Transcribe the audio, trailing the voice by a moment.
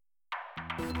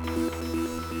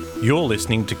You're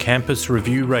listening to Campus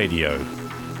Review Radio.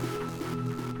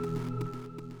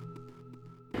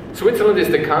 Switzerland is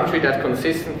the country that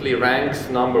consistently ranks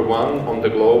number one on the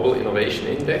Global Innovation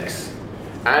Index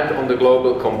and on the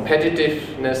Global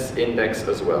Competitiveness Index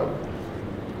as well.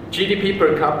 GDP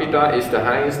per capita is the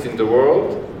highest in the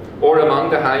world, or among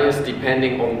the highest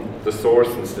depending on the source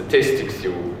and statistics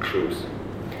you choose.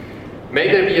 May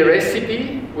there be a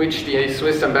recipe which the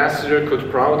Swiss ambassador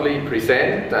could proudly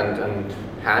present and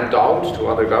hand out to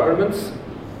other governments?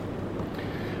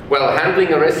 Well,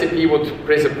 handling a recipe would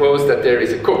presuppose that there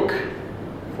is a cook,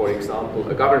 for example,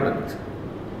 a government.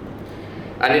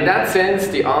 And in that sense,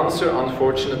 the answer,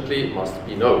 unfortunately, must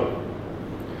be no.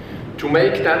 To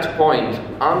make that point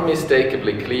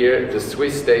unmistakably clear, the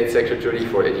Swiss State Secretary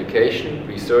for Education,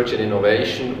 Research and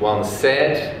Innovation once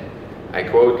said, I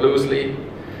quote loosely,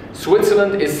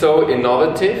 "Switzerland is so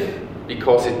innovative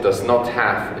because it does not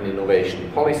have an innovation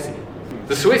policy."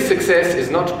 The Swiss success is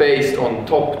not based on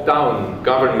top-down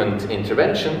government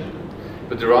intervention,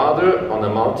 but rather on a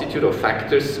multitude of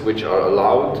factors which are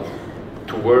allowed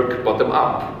to work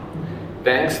bottom-up,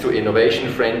 thanks to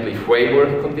innovation-friendly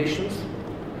framework conditions,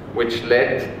 which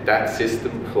let that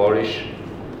system flourish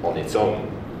on its own.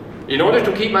 In order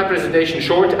to keep my presentation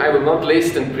short, I will not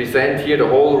list and present here the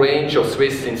whole range of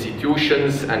Swiss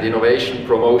institutions and innovation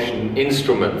promotion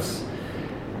instruments.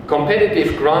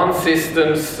 Competitive grant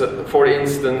systems, for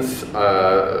instance,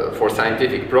 for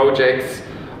scientific projects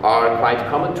are quite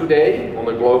common today on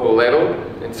a global level.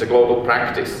 It's a global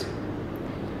practice.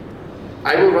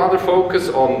 I will rather focus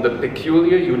on the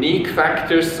peculiar, unique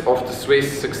factors of the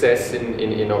Swiss success in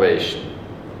innovation.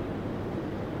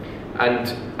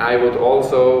 And I would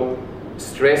also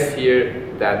stress here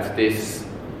that this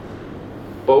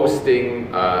boasting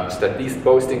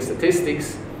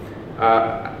statistics,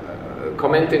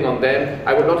 commenting on them,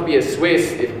 I would not be a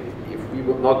Swiss if we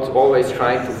would not always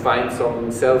try to find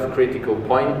some self-critical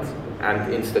point.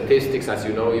 And in statistics, as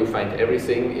you know, you find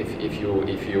everything if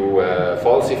you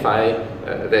falsify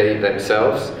they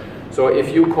themselves. So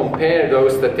if you compare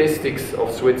those statistics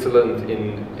of Switzerland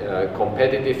in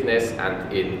competitiveness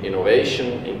and in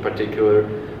innovation, in particular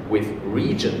with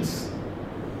regions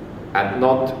and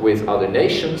not with other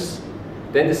nations,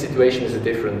 then the situation is a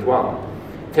different one.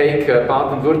 Take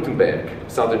Baden-Württemberg,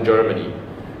 southern Germany.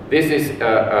 This is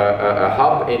a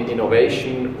hub in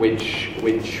innovation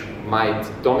which might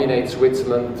dominate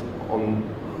Switzerland on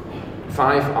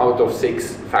 5 out of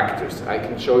 6 factors. I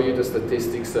can show you the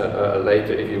statistics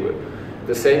later if you will.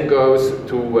 The same goes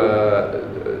to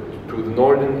the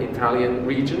northern Italian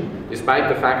region, despite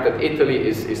the fact that Italy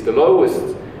is the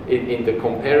lowest in the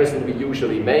comparison we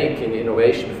usually make in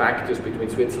innovation factors between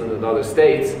Switzerland and other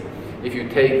states. If you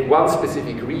take one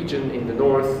specific region in the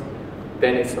north,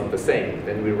 then it's not the same.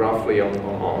 Then we're roughly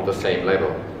on the same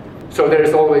level. So there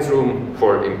is always room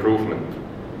for improvement.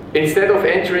 Instead of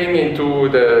entering into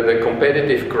the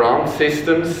competitive grant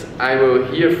systems, I will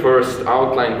here first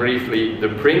outline briefly the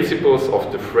principles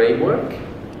of the framework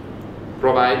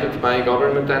provided by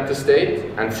government and the state.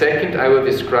 And second, I will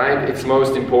describe its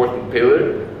most important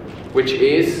pillar, which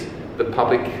is the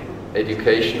public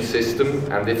education system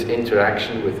and its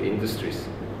interaction with industries.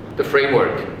 The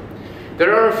framework.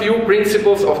 There are a few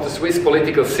principles of the Swiss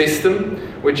political system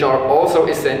which are also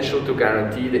essential to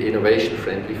guarantee the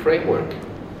innovation-friendly framework.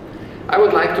 I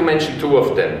would like to mention 2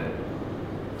 of them: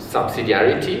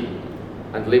 subsidiarity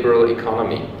and liberal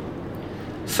economy.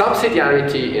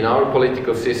 Subsidiarity in our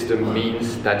political system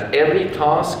means that every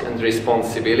task and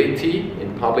responsibility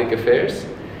in public affairs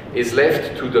is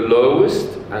left to the lowest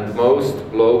and most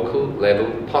local level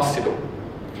possible.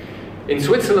 In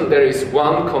Switzerland there is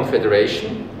one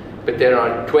confederation, but there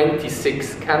are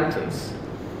 26 cantons.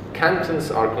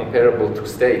 Cantons are comparable to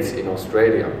states in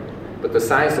Australia, but the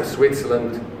size of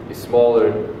Switzerland is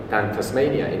smaller than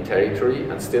Tasmania in territory,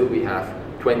 and still we have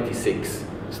 26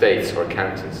 states or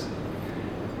cantons.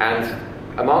 And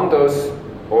among those,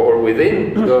 or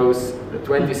within those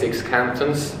 26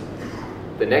 cantons,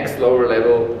 the next lower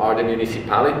level are the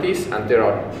municipalities, and there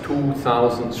are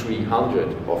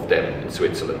 2,300 of them in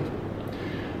Switzerland.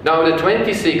 Now, the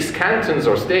 26 cantons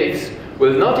or states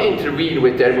will not intervene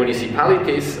with their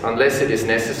municipalities unless it is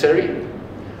necessary,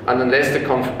 and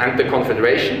the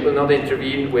Confederation will not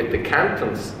intervene with the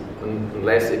cantons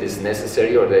unless it is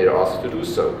necessary or they are asked to do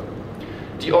so.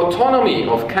 The autonomy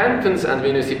of cantons and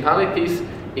municipalities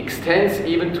extends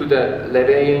even to the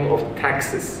levying of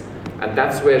taxes, and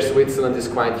that's where Switzerland is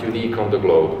quite unique on the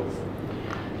globe.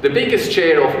 The biggest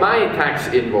share of my tax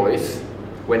invoice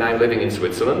when I'm living in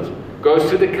Switzerland goes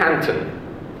to the canton,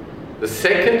 the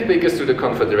second biggest to the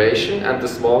Confederation, and the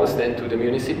smallest then to the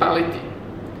municipality.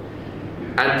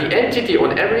 And the entity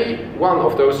on every one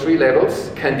of those three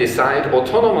levels can decide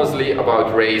autonomously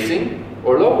about raising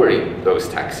or lowering those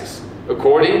taxes,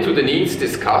 according to the needs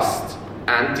discussed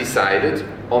and decided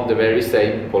on the very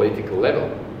same political level.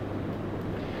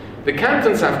 The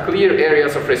cantons have clear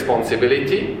areas of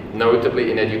responsibility,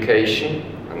 notably in education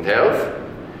and health,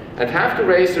 and have to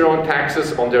raise their own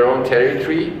taxes on their own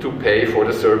territory to pay for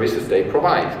the services they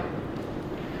provide.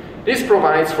 This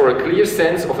provides for a clear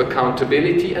sense of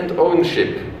accountability and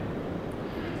ownership.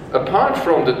 Apart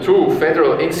from the two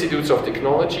federal institutes of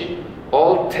technology,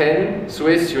 all 10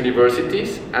 Swiss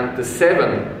universities and the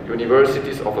 7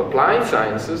 universities of applied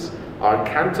sciences are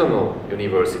cantonal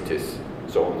universities,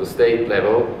 so on the state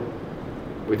level,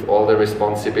 with all the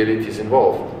responsibilities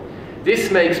involved.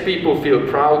 This makes people feel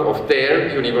proud of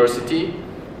their university,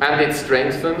 and it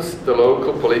strengthens the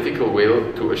local political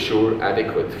will to assure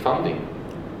adequate funding.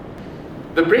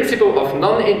 The principle of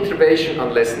non-intervention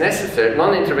unless necessary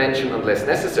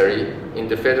in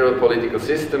the federal political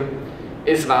system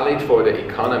is valid for the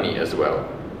economy as well.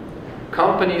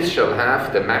 Companies shall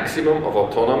have the maximum of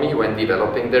autonomy when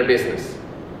developing their business.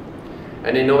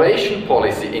 An innovation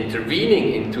policy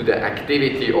intervening into the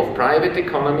activity of private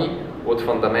economy would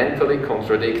fundamentally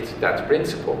contradict that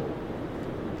principle.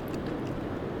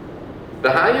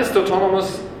 The highest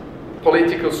autonomous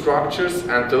political structures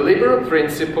and the liberal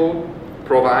principle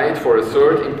provide for a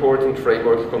third important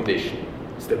framework condition: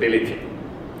 stability.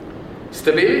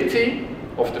 Stability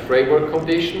of the framework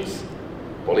conditions,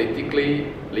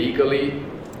 politically, legally,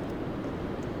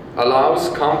 allows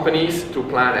companies to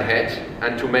plan ahead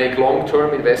and to make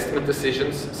long-term investment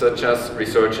decisions such as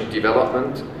research and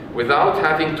development without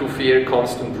having to fear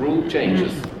constant rule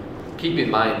changes. Keep in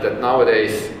mind that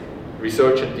nowadays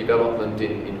research and development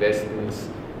in investments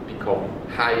become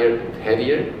higher and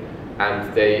heavier,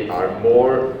 and they are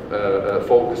more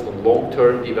focused on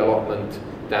long-term development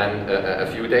than a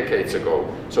few decades ago.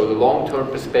 So the long-term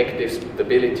perspective,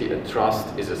 stability and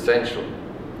trust is essential.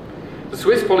 The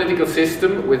Swiss political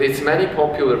system, with its many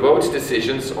popular vote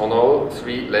decisions on all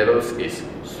three levels, is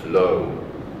slow.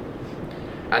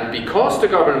 And because the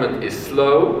government is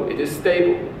slow, it is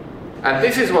stable. And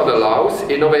this is what allows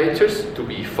innovators to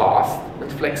be fast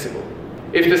and flexible.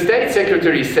 If the State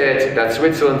Secretary said that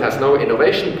Switzerland has no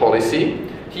innovation policy,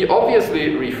 he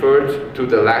obviously referred to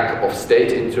the lack of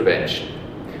state intervention.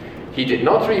 He did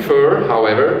not refer,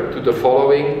 however, to the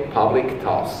following public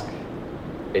task: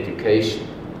 education.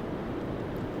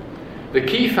 The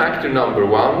key factor number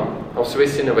one of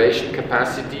Swiss innovation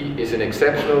capacity is an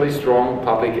exceptionally strong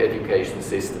public education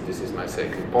system. This is my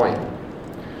second point.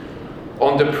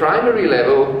 On the primary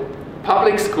level,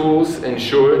 public schools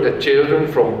ensure that children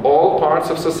from all parts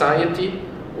of society,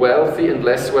 wealthy and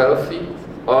less wealthy,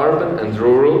 urban and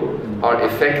rural, are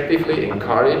effectively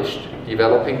encouraged,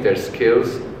 developing their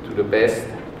skills to the best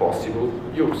possible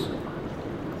use.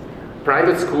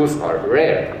 Private schools are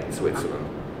rare in Switzerland.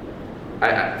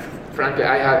 Frankly,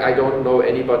 I don't know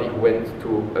anybody who went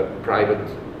to a private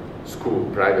school,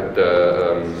 private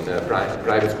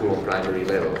school on primary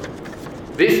level.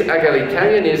 This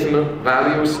egalitarianism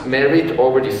values merit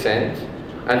over descent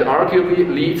and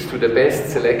arguably leads to the best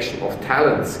selection of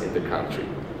talents in the country.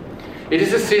 It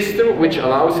is a system which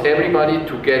allows everybody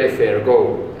to get a fair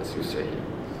go, as you say.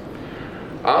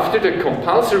 After the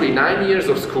compulsory 9 years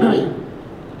of school,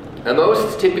 a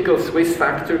most typical Swiss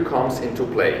factor comes into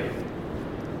play: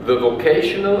 the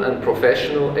vocational and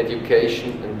professional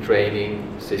education and training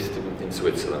system in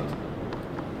Switzerland.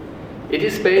 It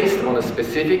is based on a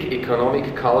specific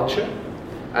economic culture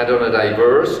and on a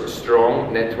diverse,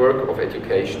 strong network of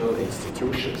educational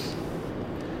institutions.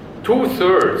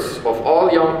 2/3 of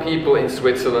all young people in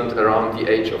Switzerland around the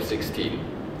age of 16,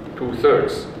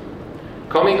 2/3,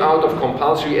 coming out of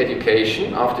compulsory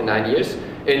education after 9 years,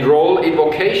 enroll in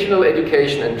vocational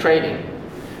education and training,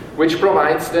 which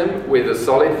provides them with a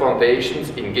solid foundations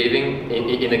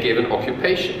in a given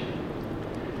occupation.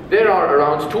 There are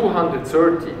around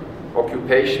 230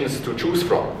 occupations to choose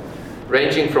from,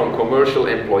 ranging from commercial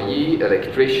employee,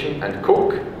 electrician and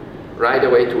cook, right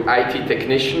away to IT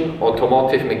technician,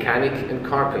 automotive mechanic and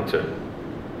carpenter.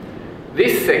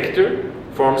 This sector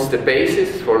forms the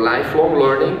basis for lifelong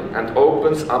learning and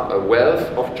opens up a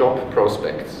wealth of job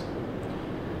prospects.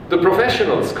 The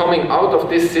professionals coming out of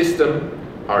this system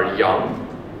are young.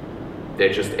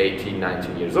 They're just 18,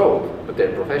 19 years old, but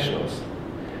they're professionals.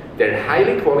 They're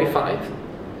highly qualified,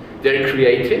 they're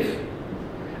creative,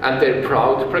 and they're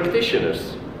proud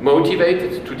practitioners,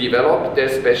 motivated to develop their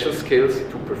special skills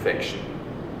to perfection.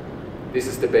 This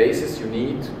is the basis you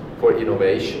need for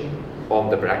innovation on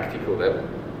the practical level.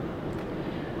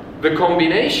 The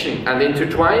combination and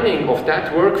intertwining of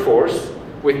that workforce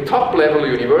with top-level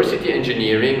university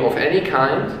engineering of any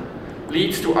kind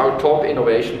leads to our top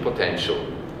innovation potential,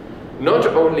 not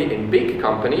only in big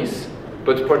companies,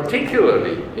 but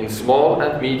particularly in small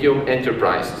and medium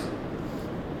enterprises.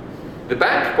 The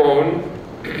backbone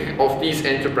of these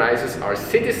enterprises are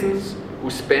citizens who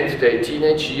spent their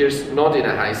teenage years not in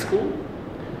a high school,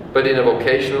 but in a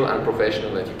vocational and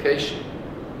professional education.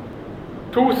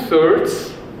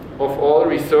 2/3 of all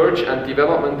research and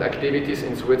development activities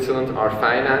in Switzerland are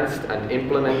financed and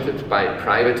implemented by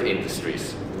private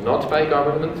industries, not by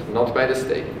government, not by the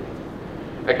state.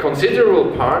 A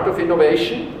considerable part of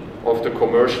innovation, of the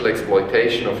commercial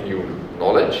exploitation of new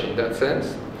knowledge in that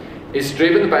sense, is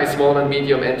driven by small and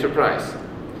medium enterprise.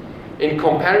 In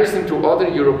comparison to other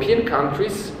European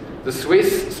countries, the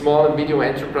Swiss small and medium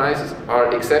enterprises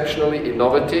are exceptionally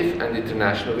innovative and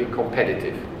internationally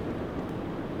competitive.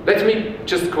 Let me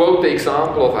just quote the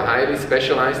example of a highly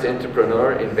specialized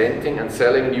entrepreneur inventing and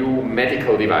selling new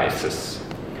medical devices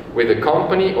with a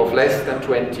company of less than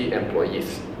 20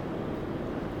 employees,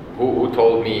 who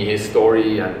told me his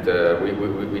story, and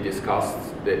we discussed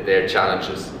their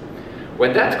challenges.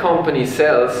 When that company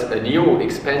sells a new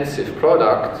expensive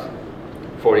product,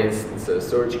 for instance,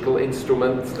 surgical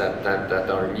instruments that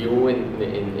are new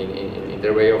in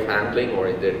their way of handling or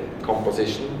in their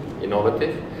composition,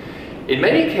 innovative, in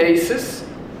many cases,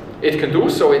 it can do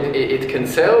so. It can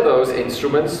sell those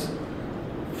instruments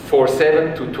for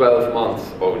 7 to 12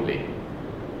 months only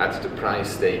at the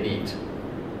price they need.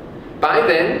 By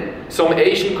then, some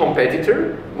Asian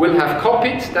competitor will have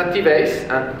copied that device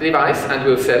and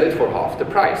will sell it for half the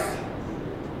price.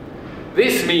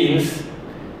 This means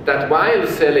that while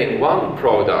selling one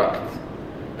product,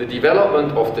 the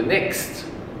development of the next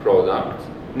product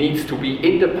needs to be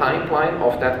in the pipeline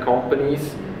of that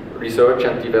company's research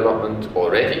and development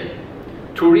already,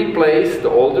 to replace the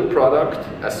older product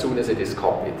as soon as it is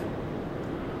copied.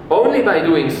 Only by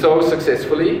doing so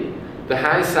successfully, the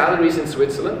high salaries in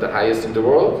Switzerland, the highest in the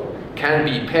world, can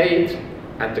be paid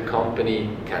and the company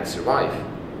can survive.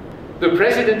 The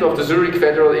president of the Zurich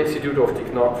Federal Institute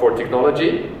for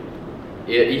Technology,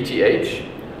 ETH,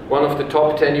 one of the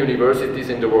top 10 universities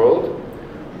in the world,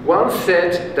 once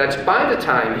said that by the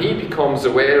time he becomes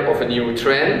aware of a new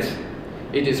trend,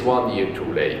 it is 1 year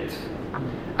too late.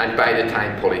 And by the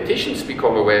time politicians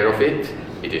become aware of it,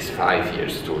 it is 5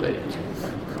 years too late.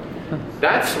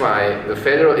 That's why the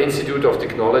Federal Institute of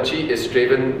Technology is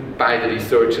driven by the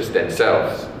researchers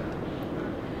themselves.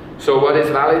 So what is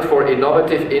valid for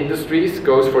innovative industries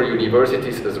goes for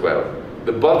universities as well.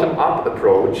 The bottom-up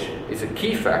approach is a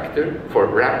key factor for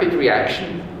rapid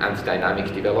reaction and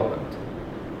dynamic development.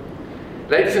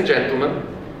 Ladies and gentlemen,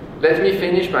 let me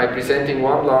finish by presenting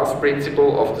one last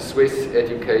principle of the Swiss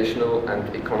educational and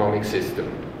economic system: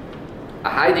 a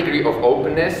high degree of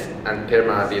openness and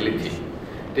permeability.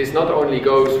 This not only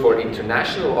goes for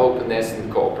international openness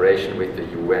and cooperation with the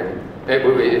EU,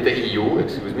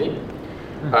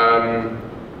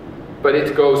 but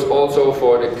it goes also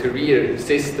for the career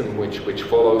system, which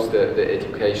follows the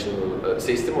educational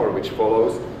system, or which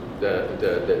follows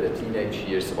the teenage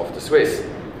years of the Swiss.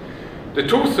 The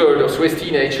 2/3 of Swiss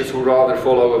teenagers who rather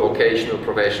follow a vocational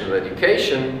professional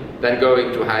education than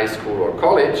going to high school or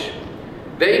college,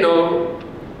 they know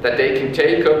that they can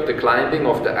take up the climbing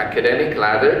of the academic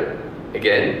ladder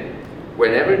again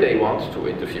whenever they want to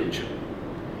in the future.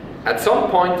 At some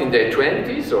point in their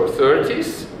 20s or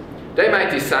 30s, they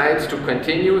might decide to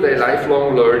continue their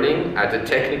lifelong learning at a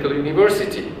technical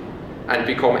university and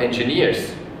become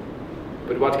engineers.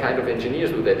 But what kind of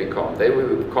engineers will they become? They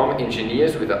will become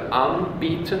engineers with an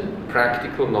unbeaten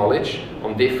practical knowledge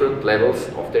on different levels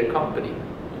of their company.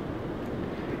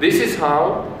 This is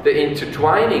how the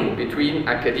intertwining between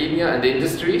academia and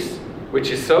industries,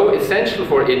 which is so essential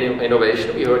for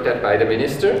innovation, we heard that by the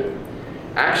minister,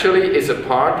 actually is a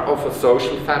part of a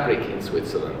social fabric in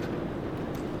Switzerland.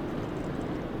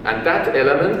 And that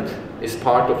element is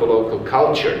part of a local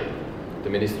culture. The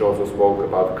minister also spoke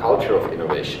about culture of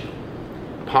innovation.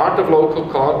 Part of local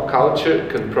culture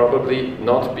can probably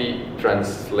not be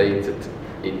translated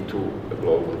into a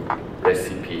global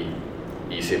recipe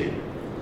easily.